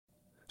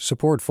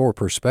Support for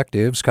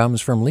Perspectives comes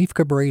from Leif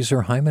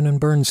Cabraser, Hyman and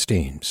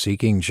Bernstein,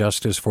 seeking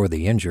justice for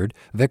the injured,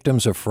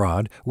 victims of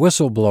fraud,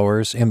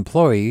 whistleblowers,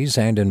 employees,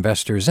 and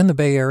investors in the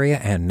Bay Area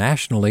and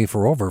nationally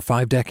for over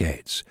 5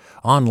 decades.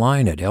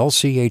 Online at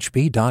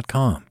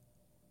lchb.com.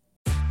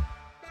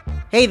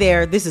 Hey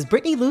there, this is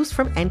Brittany Luce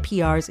from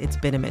NPR's It's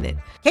Been a Minute.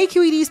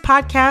 KQED's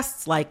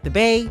podcasts like The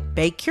Bay,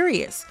 Bay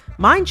Curious,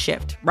 Mind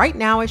Shift, Right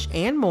Nowish,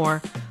 and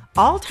more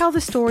all tell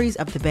the stories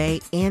of the Bay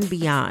and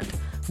beyond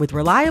with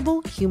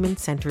reliable,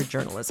 human-centered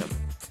journalism.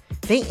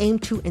 They aim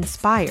to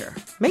inspire,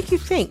 make you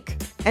think,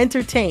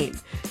 entertain,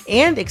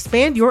 and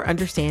expand your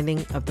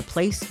understanding of the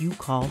place you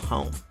call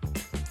home.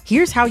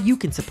 Here's how you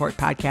can support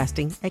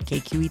podcasting at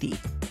KQED.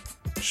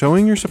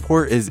 Showing your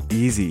support is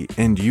easy,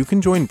 and you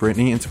can join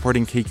Brittany in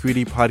supporting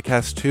KQED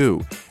Podcast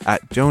too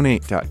at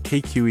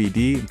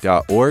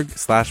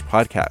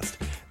donate.kqed.org/podcast.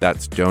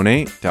 That's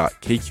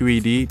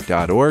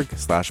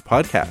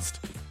donate.kqed.org/podcast.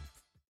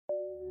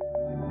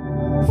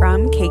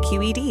 From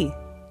KQED.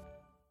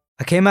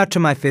 I came out to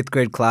my 5th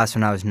grade class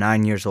when I was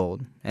 9 years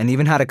old, and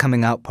even had a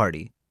coming out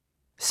party.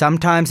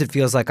 Sometimes it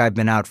feels like I've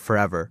been out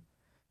forever.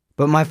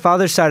 But my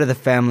father's side of the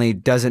family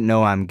doesn't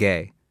know I'm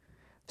gay.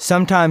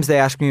 Sometimes they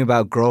ask me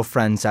about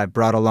girlfriends I've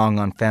brought along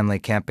on family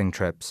camping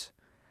trips.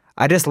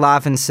 I just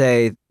laugh and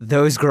say,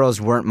 those girls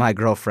weren't my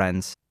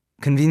girlfriends,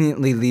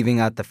 conveniently leaving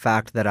out the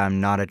fact that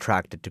I'm not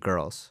attracted to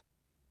girls.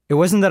 It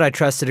wasn't that I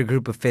trusted a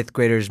group of 5th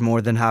graders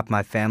more than half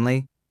my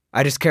family.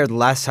 I just cared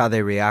less how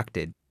they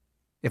reacted.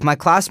 If my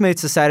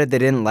classmates decided they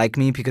didn't like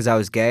me because I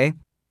was gay,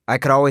 I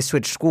could always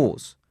switch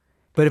schools.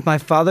 But if my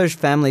father's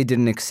family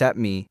didn't accept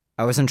me,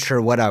 I wasn't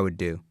sure what I would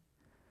do.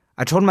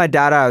 I told my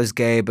dad I was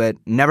gay, but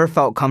never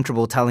felt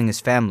comfortable telling his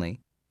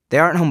family. They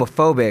aren't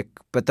homophobic,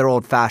 but they're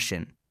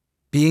old-fashioned.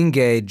 Being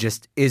gay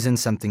just isn't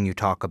something you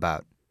talk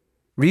about.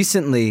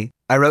 Recently,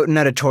 I wrote an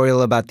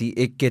editorial about the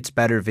It Gets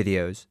Better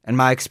videos and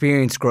my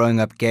experience growing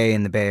up gay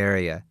in the Bay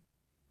Area.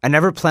 I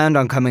never planned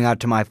on coming out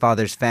to my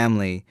father's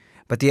family,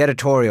 but the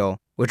editorial,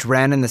 which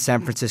ran in the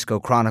San Francisco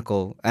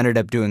Chronicle, ended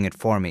up doing it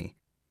for me.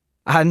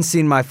 I hadn't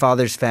seen my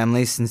father's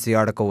family since the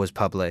article was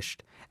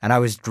published, and I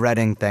was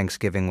dreading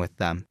Thanksgiving with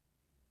them.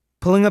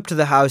 Pulling up to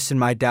the house in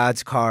my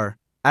dad's car,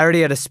 I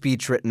already had a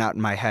speech written out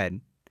in my head.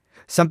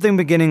 Something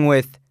beginning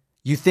with,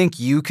 "You think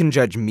you can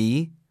judge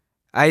me?"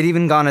 I had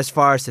even gone as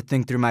far as to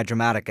think through my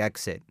dramatic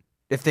exit,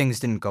 if things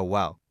didn't go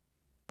well.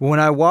 But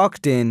when I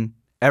walked in,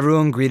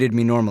 everyone greeted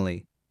me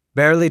normally,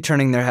 barely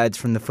turning their heads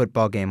from the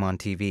football game on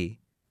TV.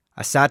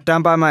 I sat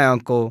down by my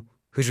uncle,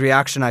 whose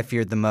reaction I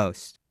feared the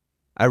most.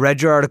 "I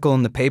read your article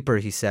in the paper,"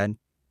 he said.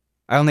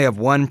 "I only have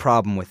one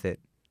problem with it."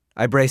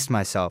 I braced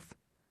myself.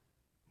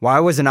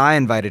 Why wasn't I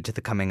invited to the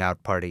coming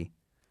out party?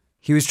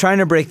 He was trying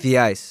to break the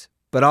ice,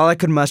 but all I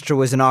could muster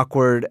was an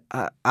awkward,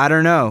 I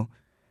don't know.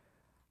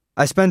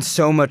 I spent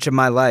so much of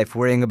my life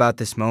worrying about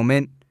this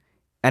moment,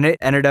 and it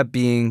ended up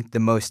being the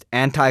most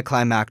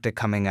anticlimactic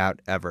coming out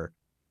ever.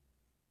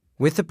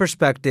 With the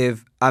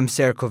Perspective, I'm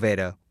Sayre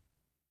Quevedo.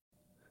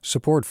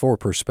 Support for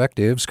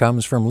Perspectives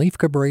comes from Leif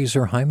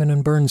Cabraser, Hyman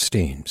and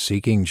Bernstein,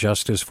 seeking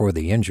justice for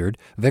the injured,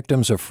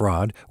 victims of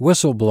fraud,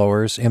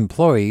 whistleblowers,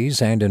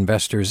 employees, and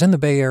investors in the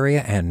Bay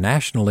Area and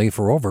nationally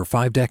for over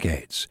 5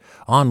 decades.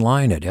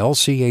 Online at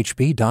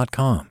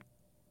lchb.com.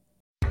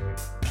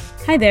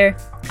 Hi there,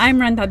 I'm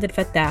Randa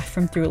Abdel-Fattah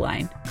from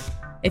Throughline.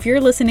 If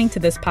you're listening to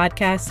this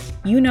podcast,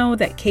 you know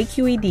that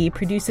KQED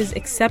produces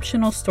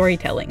exceptional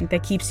storytelling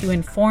that keeps you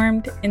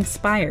informed,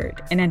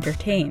 inspired, and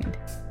entertained.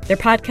 Their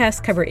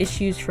podcasts cover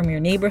issues from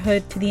your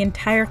neighborhood to the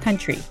entire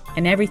country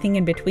and everything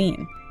in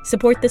between.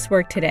 Support this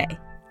work today.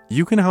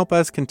 You can help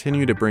us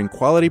continue to bring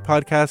quality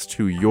podcasts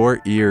to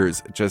your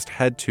ears. Just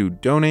head to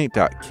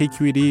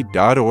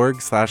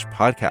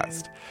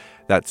donate.kqed.org/podcast.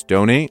 That's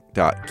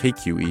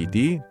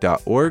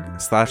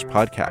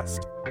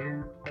donate.kqed.org/podcast.